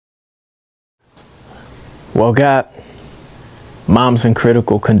Well, God, mom's in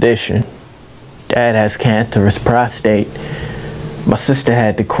critical condition. Dad has cancerous prostate. My sister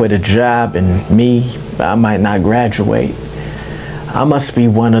had to quit a job, and me, I might not graduate. I must be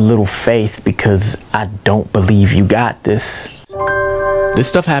one of little faith because I don't believe you got this. This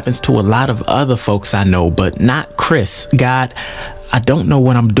stuff happens to a lot of other folks I know, but not Chris. God, I don't know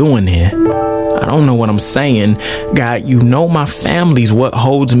what I'm doing here. I don't know what I'm saying. God, you know my family's what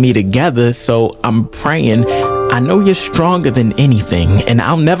holds me together, so I'm praying. I know you're stronger than anything, and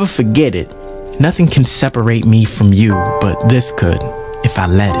I'll never forget it. Nothing can separate me from you, but this could, if I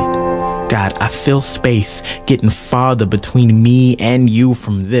let it. God, I feel space getting farther between me and you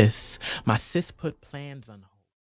from this. My sis put plans on